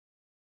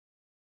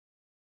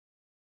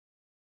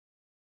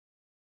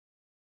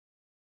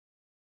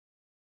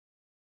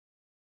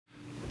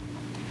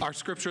Our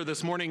scripture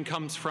this morning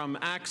comes from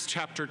Acts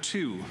chapter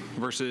 2,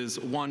 verses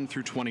 1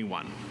 through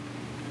 21.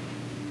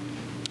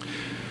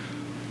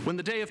 When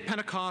the day of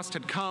Pentecost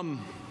had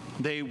come,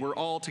 they were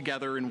all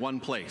together in one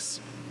place.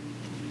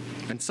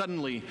 And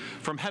suddenly,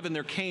 from heaven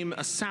there came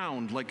a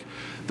sound like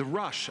the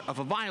rush of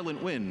a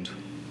violent wind,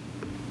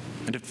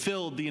 and it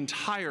filled the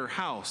entire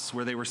house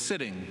where they were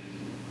sitting.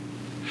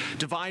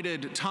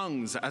 Divided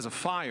tongues as of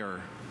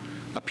fire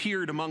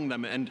appeared among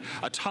them, and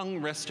a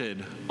tongue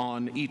rested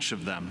on each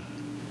of them.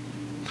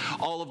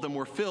 All of them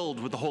were filled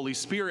with the Holy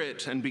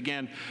Spirit and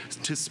began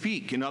to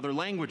speak in other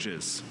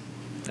languages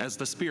as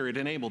the Spirit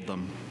enabled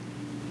them.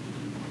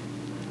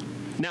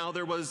 Now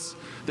there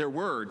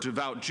were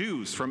devout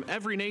Jews from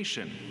every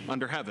nation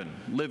under heaven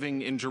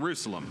living in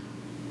Jerusalem.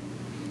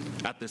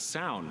 At this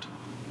sound,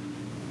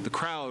 the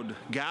crowd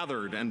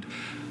gathered and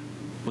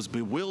was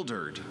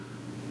bewildered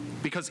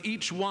because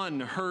each one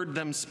heard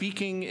them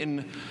speaking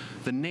in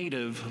the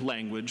native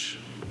language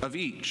of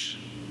each.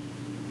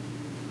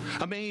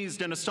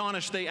 Amazed and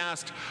astonished, they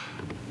asked,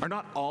 "Are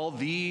not all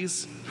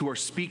these who are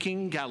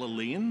speaking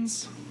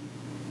Galileans?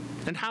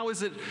 And how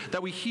is it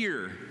that we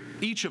hear,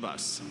 each of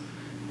us,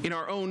 in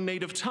our own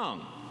native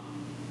tongue?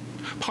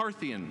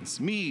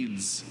 Parthians,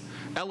 Medes,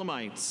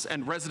 Elamites,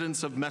 and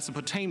residents of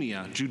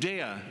Mesopotamia,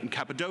 Judea and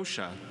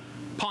Cappadocia,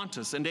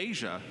 Pontus and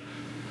Asia,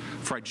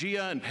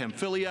 Phrygia and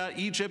Pamphylia,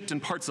 Egypt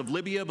and parts of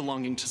Libya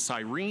belonging to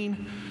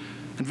Cyrene,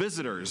 and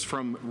visitors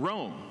from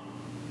Rome,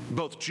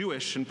 both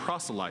Jewish and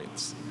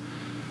proselytes,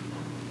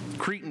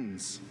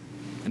 Cretans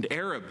and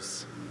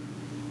Arabs.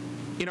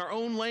 In our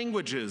own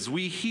languages,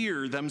 we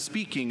hear them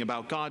speaking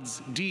about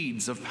God's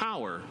deeds of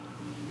power."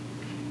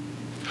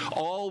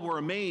 All were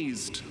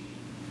amazed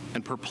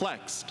and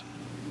perplexed,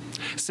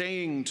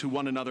 saying to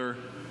one another,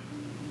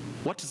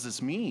 "What does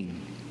this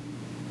mean?"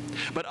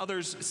 But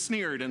others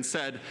sneered and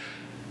said,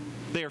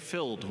 "They are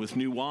filled with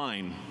new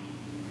wine."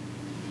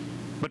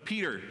 But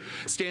Peter,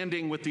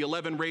 standing with the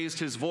 11, raised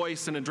his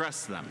voice and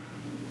addressed them.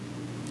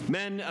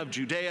 "Men of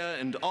Judea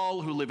and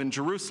all who live in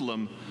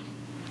Jerusalem,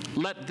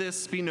 let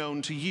this be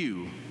known to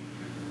you,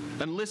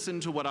 and listen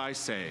to what I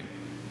say.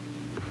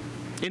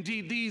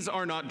 Indeed, these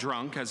are not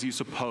drunk, as you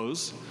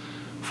suppose,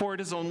 for it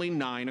is only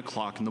 9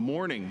 o'clock in the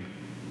morning.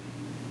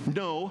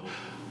 No,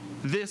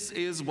 this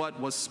is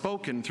what was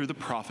spoken through the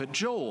prophet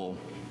Joel.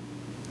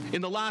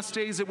 In the last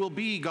days it will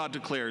be, God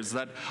declares,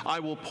 that I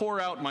will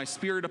pour out my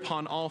Spirit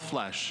upon all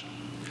flesh.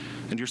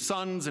 And your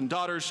sons and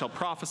daughters shall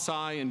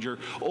prophesy, and your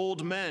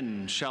old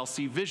men shall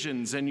see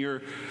visions, and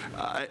your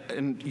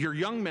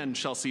young men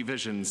shall see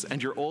visions,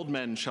 and your old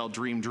men shall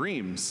dream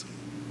dreams.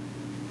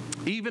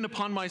 Even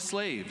upon my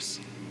slaves,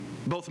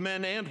 both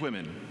men and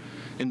women,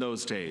 in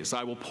those days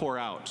I will pour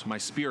out my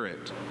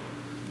Spirit,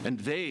 and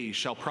they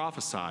shall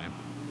prophesy.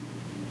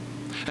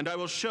 And I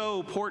will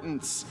show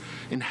portents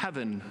in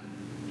heaven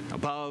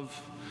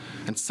above,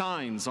 and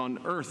signs on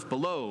earth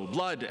below,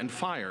 blood and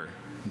fire,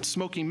 and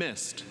smoky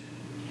mist.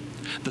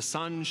 The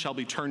sun shall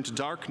be turned to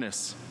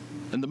darkness,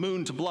 and the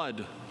moon to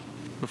blood,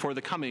 before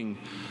the coming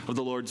of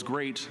the Lord's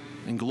great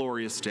and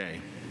glorious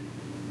day.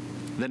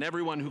 Then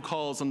everyone who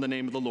calls on the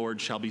name of the Lord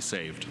shall be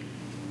saved."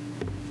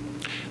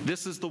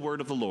 This is the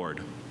word of the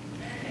Lord.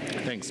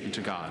 Thanks be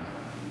to God.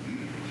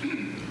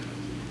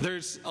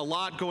 There's a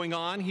lot going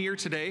on here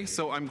today,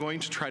 so I'm going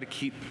to try to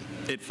keep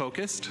it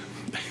focused.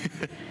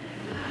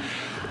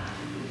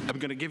 I'm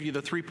going to give you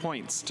the 3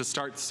 points to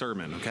start the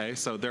sermon, okay?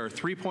 So there are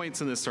 3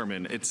 points in this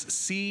sermon. It's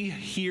see,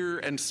 hear,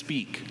 and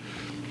speak.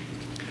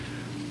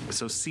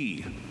 So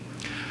see.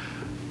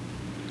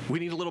 We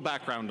need a little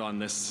background on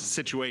this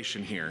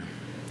situation here.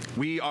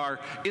 We are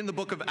in the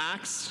book of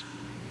Acts.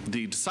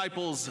 The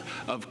disciples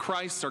of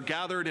Christ are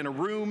gathered in a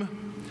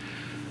room.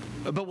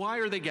 But why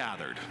are they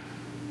gathered?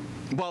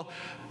 Well,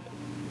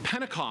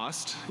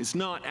 Pentecost is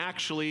not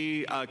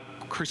actually a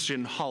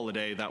Christian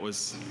holiday that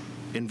was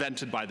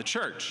invented by the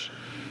church.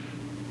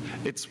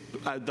 It's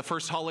the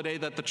first holiday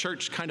that the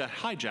church kind of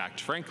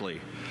hijacked,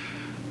 frankly.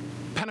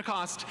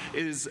 Pentecost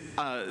is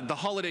the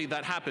holiday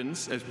that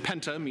happens,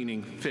 Penta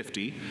meaning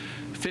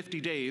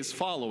 50 days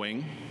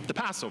following the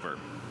Passover.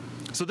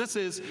 So this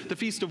is the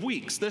Feast of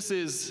Weeks. This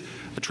is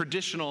a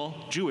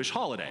traditional Jewish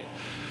holiday.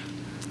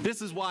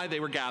 This is why they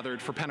were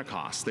gathered for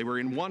Pentecost. They were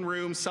in one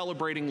room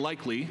celebrating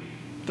likely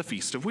the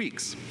Feast of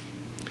Weeks.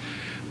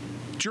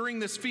 During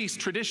this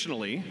feast,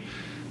 traditionally,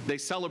 they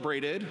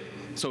celebrated,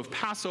 so if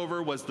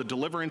Passover was the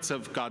deliverance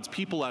of God's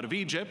people out of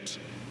Egypt,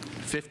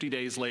 50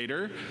 days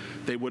later,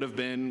 they would have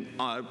been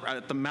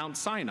at the Mount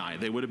Sinai.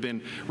 They would have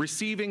been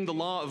receiving the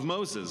law of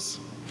Moses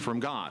from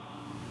God.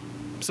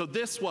 So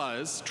this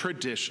was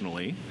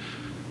traditionally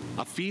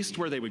a feast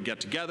where they would get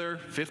together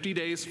 50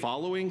 days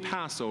following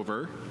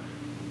Passover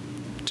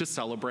to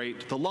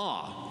celebrate the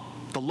law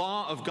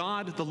of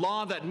God, the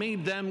law that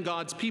made them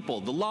God's people,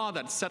 the law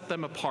that set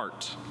them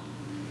apart.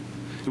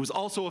 It was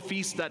also a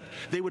feast that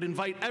they would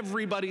invite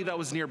everybody that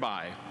was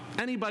nearby,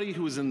 anybody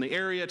who was in the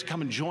area, to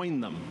come and join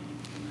them.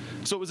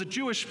 So it was a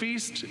Jewish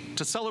feast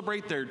to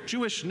celebrate their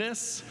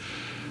Jewishness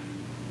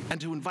and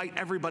to invite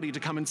everybody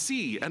to come and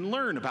see and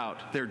learn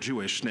about their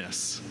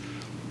Jewishness.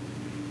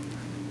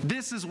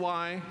 This is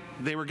why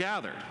they were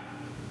gathered.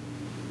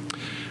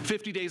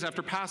 50 days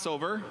after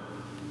Passover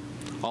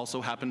also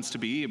happens to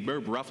be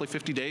roughly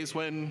 50 days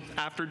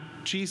after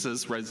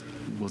Jesus was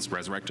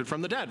resurrected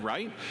from the dead,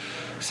 right?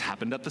 This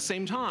happened at the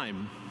same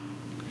time.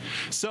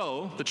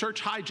 So the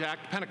church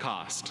hijacked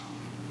Pentecost.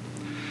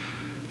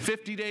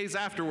 50 days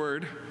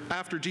afterward,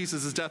 after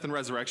Jesus' death and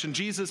resurrection,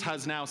 Jesus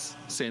has now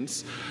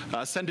since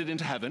ascended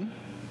into heaven,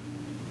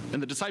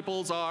 and the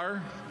disciples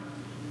are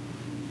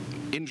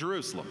in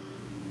Jerusalem.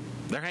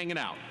 They're hanging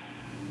out.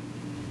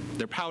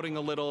 They're pouting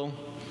a little.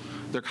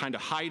 They're kind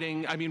of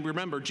hiding. I mean,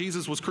 remember,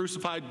 Jesus was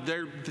crucified.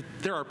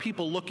 There are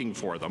people looking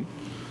for them.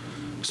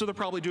 So they're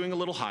probably doing a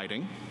little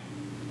hiding.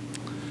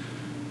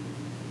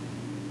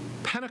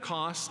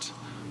 Pentecost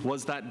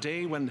was that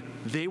day when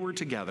they were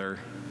together,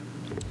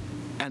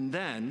 and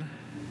then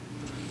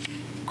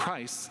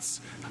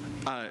Christ's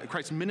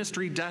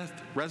ministry,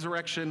 death,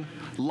 resurrection,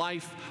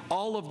 life,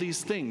 all of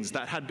these things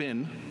that had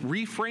been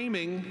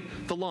reframing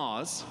the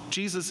laws.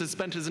 Jesus has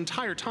spent his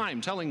entire time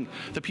telling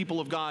the people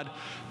of God,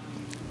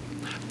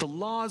 the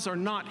laws are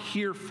not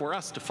here for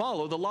us to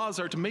follow. The laws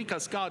are to make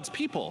us God's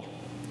people.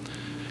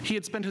 He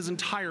had spent his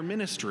entire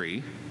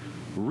ministry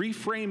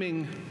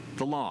reframing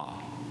the law,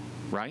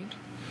 right?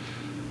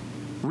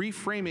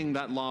 Reframing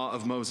that law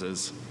of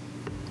Moses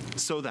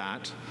so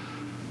that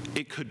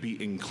it could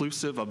be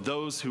inclusive of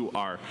those who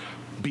are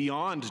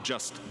beyond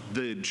just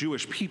the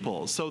Jewish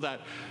people, so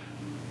that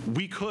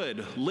we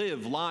could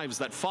live lives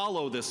that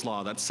follow this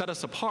law, that set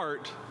us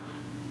apart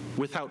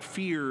without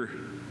fear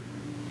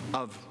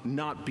of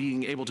not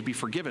being able to be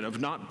forgiven,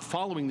 of not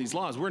following these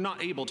laws. We're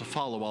not able to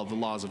follow all the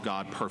laws of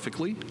God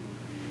perfectly.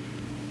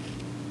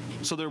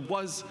 So there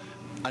was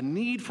a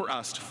need for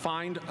us to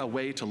find a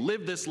way to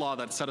live this law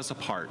that set us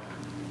apart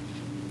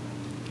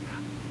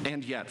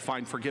and yet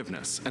find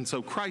forgiveness. And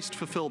so Christ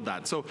fulfilled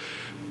that. So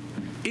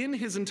in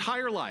his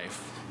entire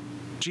life,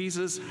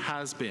 Jesus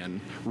has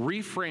been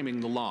reframing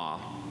the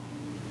law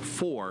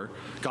for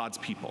God's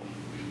people.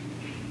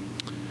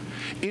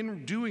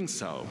 In doing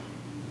so,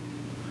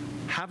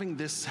 having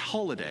this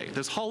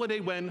holiday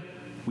when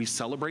we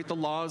celebrate the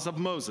laws of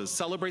Moses,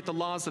 celebrate the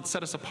laws that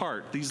set us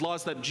apart, these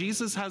laws that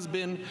Jesus has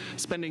been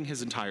spending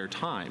his entire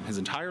time, his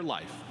entire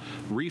life,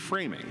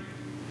 reframing,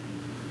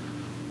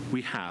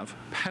 we have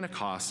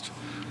Pentecost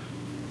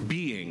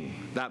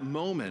being that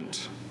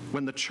moment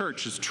when the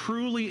church is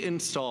truly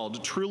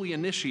installed, truly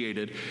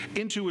initiated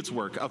into its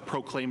work of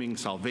proclaiming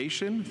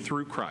salvation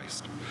through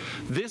Christ.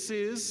 This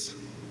is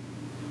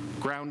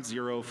ground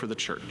zero for the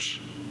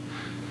church.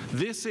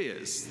 This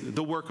is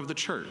the work of the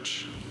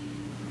church,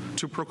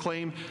 to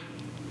proclaim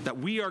that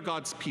we are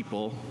God's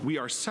people, we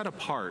are set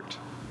apart,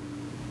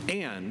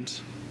 and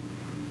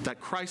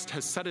that Christ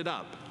has set it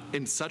up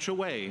in such a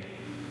way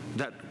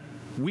that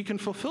we can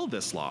fulfill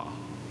this law.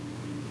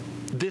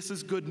 This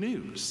is good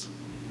news.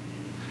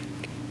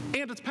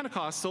 And it's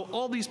Pentecost, so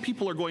all these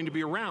people are going to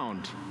be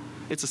around.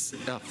 It's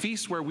a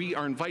feast where we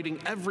are inviting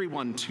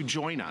everyone to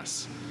join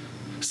us,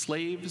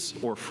 slaves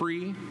or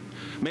free,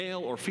 male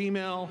or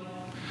female,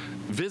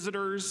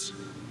 visitors,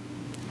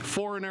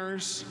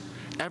 foreigners.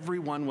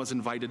 Everyone was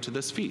invited to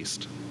this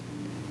feast.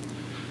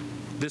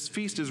 This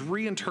feast is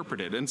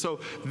reinterpreted. And so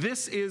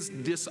this is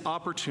this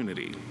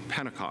opportunity,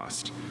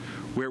 Pentecost,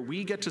 where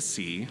we get to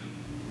see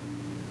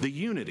the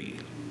unity,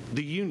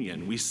 the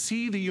union. We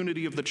see the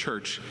unity of the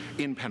church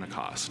in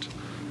Pentecost.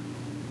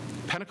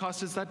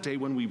 Pentecost is that day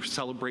when we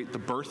celebrate the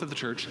birth of the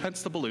church,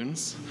 hence the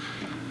balloons.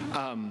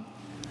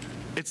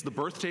 It's the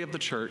birthday of the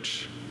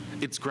church.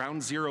 It's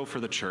ground zero for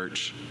the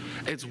church.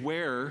 It's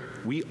where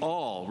we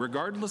all,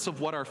 regardless of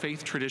what our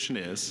faith tradition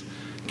is,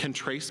 can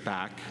trace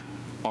back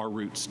our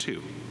roots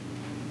to.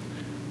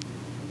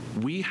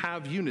 We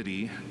have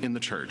unity in the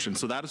church, and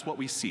so that is what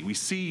we see. We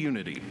see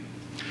unity.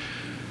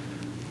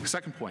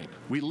 Second point,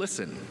 we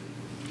listen.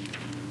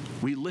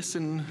 We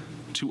listen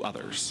to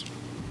others.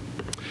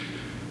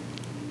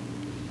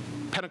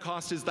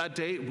 Pentecost is that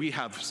day. We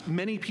have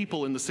many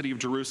people in the city of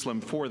Jerusalem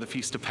for the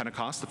Feast of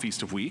Pentecost, the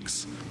Feast of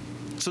Weeks.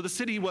 So the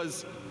city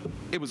was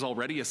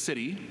already a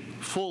city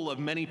full of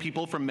many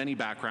people from many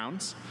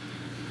backgrounds,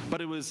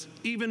 but it was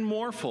even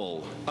more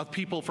full of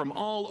people from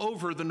all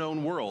over the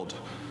known world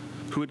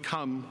who had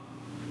come,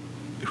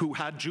 who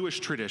had Jewish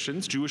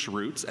traditions, Jewish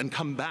roots, and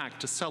come back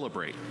to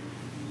celebrate.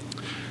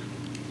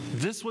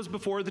 This was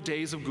before the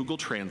days of Google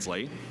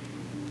Translate.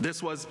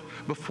 This was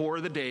before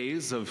the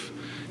days of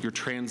your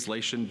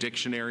translation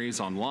dictionaries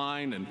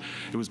online, and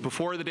it was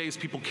before the days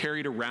people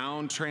carried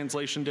around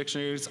translation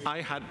dictionaries.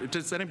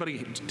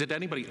 Did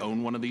anybody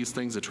own one of these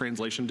things, a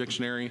translation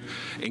dictionary?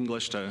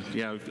 English to,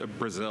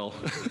 Brazil,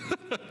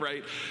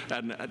 right?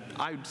 And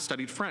I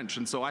studied French,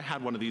 and so I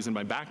had one of these in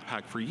my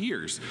backpack for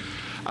years.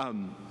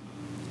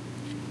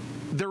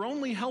 They're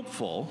only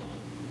helpful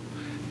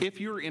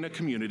if you're in a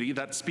community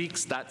that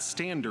speaks that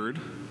standard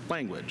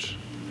language,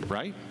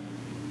 right?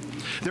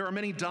 There are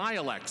many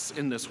dialects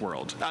in this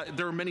world.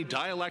 There are many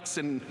dialects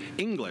in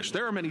English.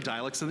 There are many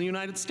dialects in the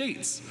United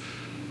States.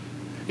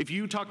 If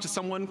you talk to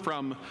someone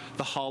from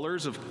the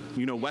hollers of,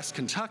 West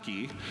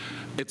Kentucky,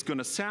 it's going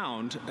to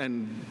sound,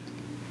 and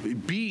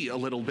be a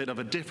little bit of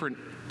a different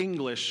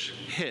English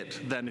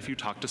hit than if you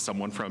talk to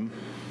someone from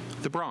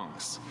the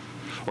Bronx,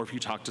 or if you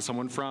talk to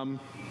someone from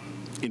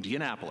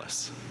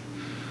Indianapolis.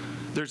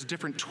 There's a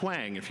different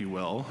twang, if you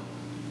will,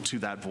 to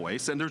that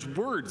voice, and there's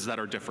words that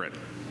are different.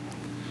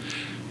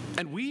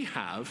 And we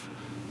have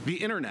the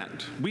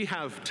internet, we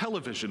have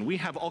television, we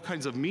have all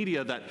kinds of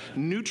media that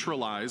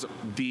neutralize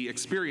the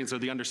experience or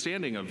the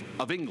understanding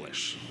of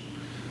English.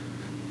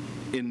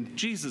 In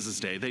Jesus'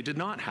 day, they did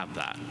not have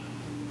that.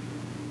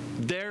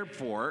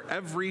 Therefore,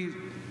 every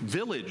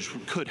village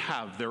could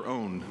have their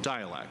own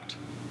dialect.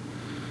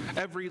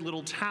 Every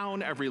little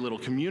town, every little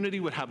community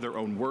would have their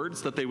own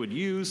words that they would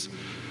use.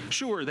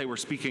 Sure, they were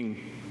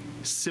speaking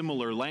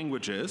similar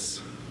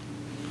languages,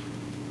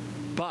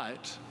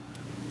 but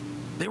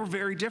they were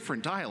very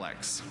different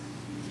dialects.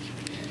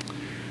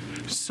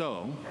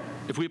 So,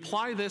 if we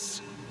apply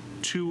this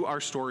to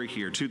our story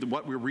here, to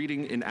what we're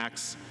reading in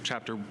Acts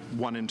chapter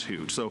 1 and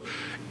 2. So,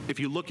 if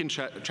you look in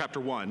chapter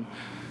 1,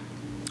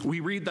 we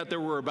read that there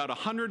were about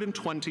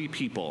 120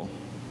 people.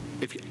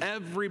 If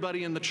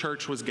everybody in the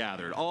church was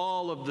gathered,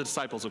 all of the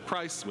disciples of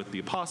Christ with the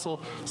apostles,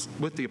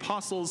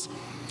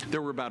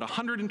 there were about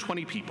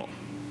 120 people.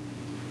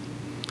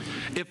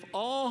 If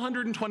all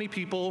 120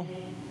 people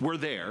were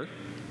there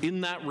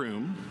in that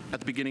room at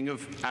the beginning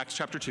of Acts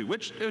chapter 2,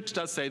 which it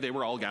does say they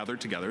were all gathered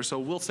together, so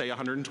we'll say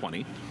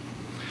 120.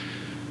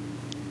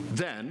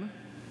 Then,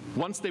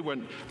 once they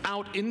went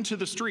out into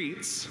the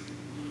streets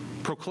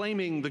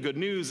proclaiming the good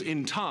news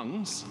in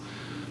tongues,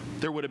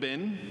 there would have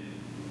been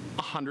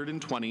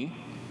 120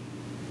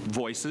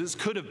 voices,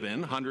 could have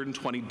been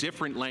 120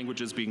 different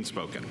languages being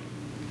spoken.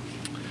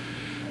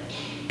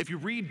 If you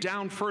read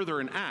down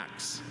further in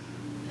Acts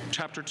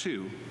chapter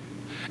 2,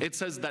 it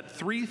says that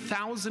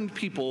 3,000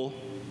 people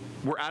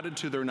were added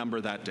to their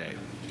number that day.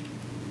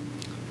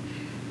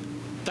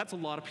 That's a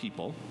lot of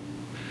people.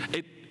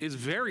 It is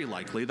very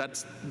likely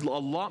that's a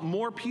lot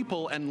more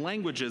people and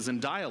languages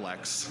and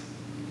dialects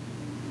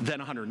than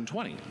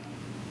 120.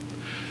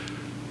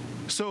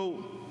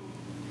 So,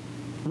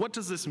 what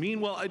does this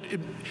mean? Well,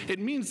 it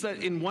means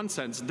that in one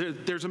sense,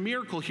 there's a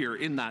miracle here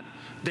in that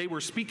they were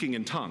speaking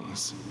in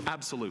tongues,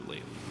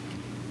 absolutely.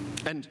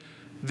 And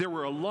there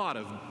were a lot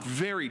of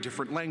very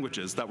different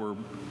languages that were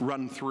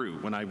run through.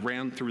 When I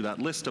ran through that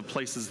list of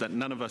places that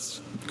none of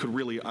us could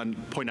really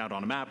point out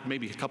on a map,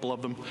 maybe a couple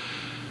of them,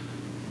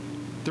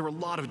 there were a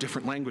lot of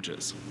different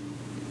languages.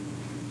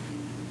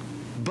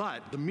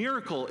 But the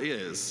miracle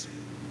is,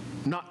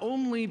 not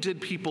only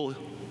did people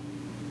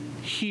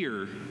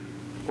hear,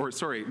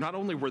 not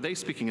only were they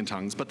speaking in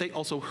tongues, but they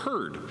also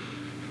heard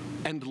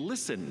and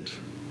listened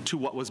to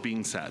what was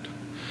being said.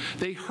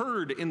 They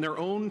heard in their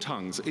own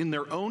tongues, in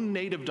their own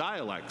native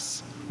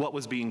dialects, what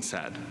was being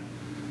said.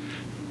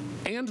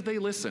 And they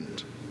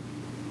listened.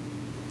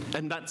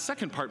 And that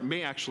second part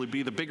may actually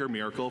be the bigger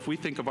miracle if we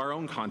think of our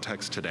own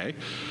context today.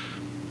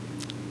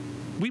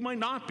 We might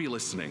not be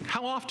listening.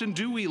 How often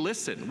do we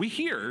listen? We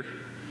hear,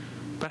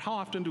 but how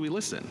often do we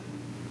listen?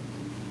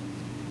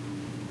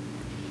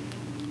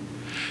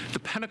 The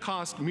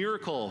Pentecost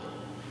miracle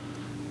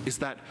is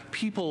that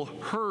people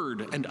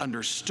heard and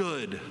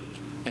understood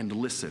and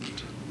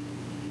listened.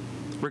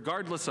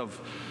 Regardless of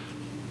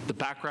the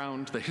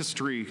background, the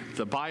history,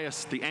 the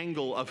bias, the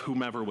angle of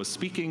whomever was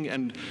speaking,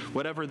 and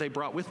whatever they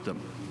brought with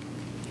them.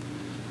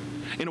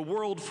 In a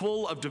world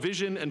full of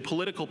division and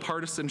political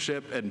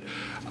partisanship and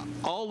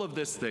all of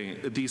these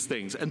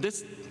things, and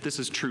this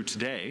is true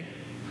today,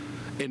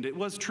 and it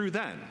was true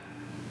then,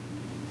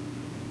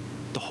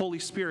 the Holy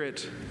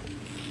Spirit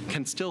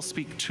can still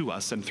speak to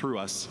us and through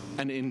us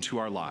and into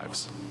our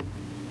lives.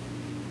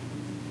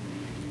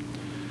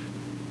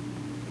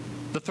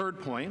 The third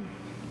point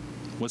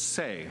was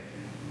say.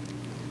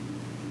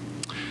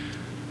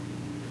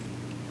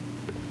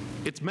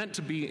 It's meant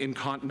to be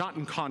not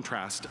in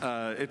contrast.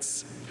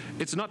 It's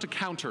not to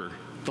counter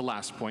the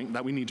last point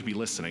that we need to be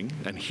listening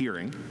and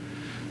hearing.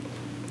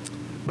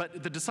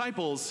 But the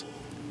disciples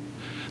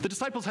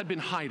had been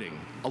hiding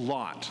a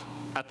lot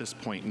at this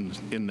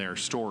point in their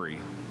story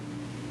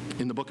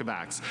in the book of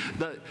Acts.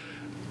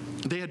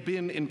 They had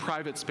been in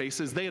private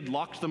spaces. They had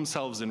locked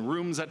themselves in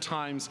rooms at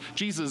times.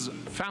 Jesus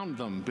found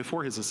them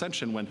before his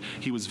ascension when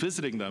he was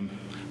visiting them.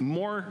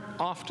 More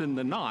often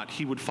than not,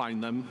 he would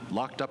find them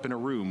locked up in a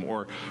room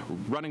or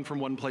running from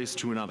one place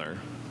to another.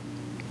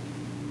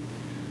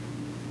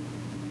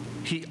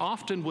 He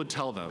often would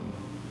tell them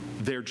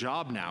their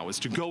job now is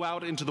to go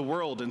out into the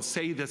world and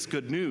say this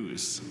good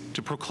news,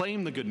 to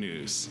proclaim the good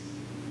news.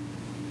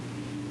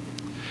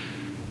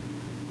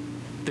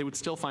 They would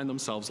still find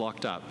themselves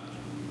locked up.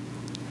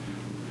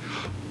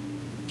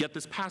 Yet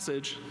this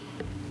passage,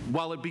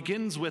 while it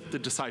begins with the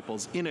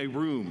disciples in a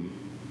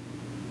room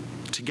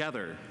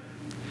together,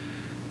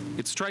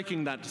 it's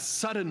striking that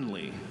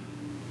suddenly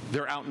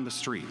they're out in the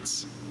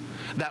streets.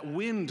 That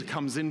wind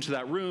comes into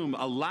that room,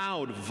 a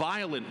loud,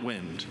 violent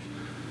wind,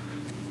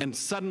 and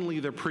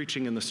suddenly they're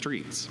preaching in the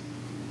streets.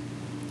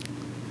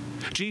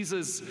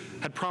 Jesus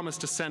had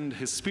promised to send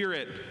his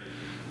Spirit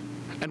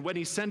And when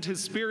he sent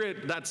his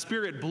Spirit, that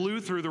Spirit blew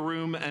through the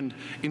room and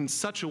in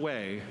such a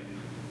way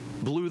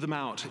blew them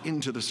out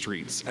into the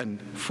streets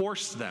and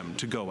forced them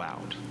to go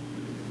out.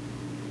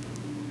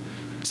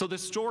 So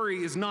this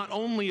story is not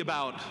only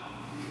about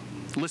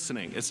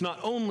listening. It's not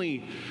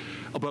only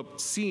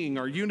about seeing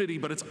our unity,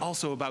 but it's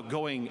also about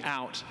going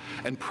out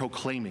and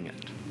proclaiming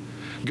it.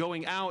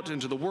 Going out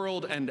into the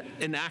world and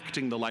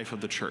enacting the life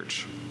of the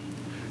church.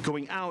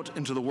 Going out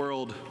into the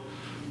world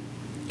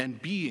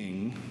and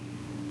being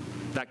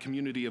that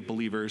community of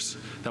believers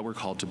that we're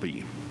called to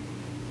be.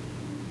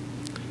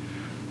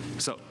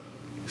 So,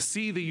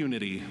 see the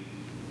unity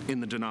in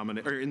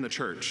the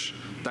church,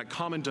 that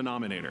common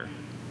denominator.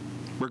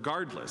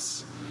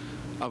 Regardless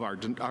of our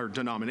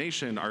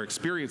denomination, our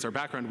experience, our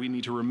background, we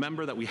need to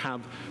remember that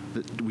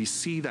we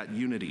see that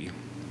unity.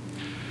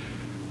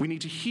 We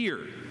need to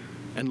hear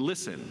and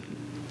listen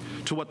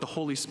to what the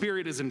Holy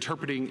Spirit is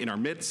interpreting in our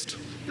midst,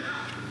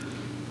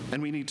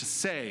 and we need to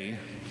say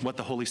what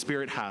the Holy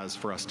Spirit has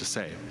for us to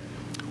say.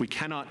 We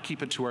cannot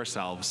keep it to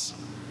ourselves,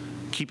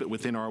 keep it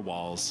within our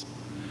walls.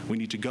 We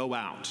need to go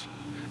out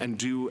and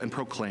do and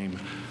proclaim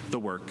the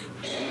work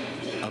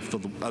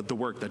of the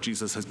work that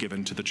Jesus has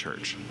given to the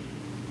church.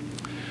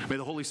 May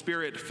the Holy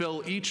Spirit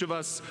fill each of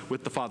us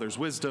with the Father's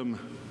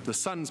wisdom, the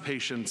Son's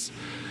patience,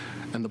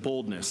 and the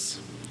boldness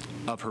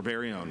of her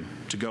very own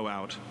to go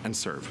out and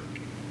serve.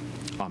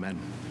 Amen.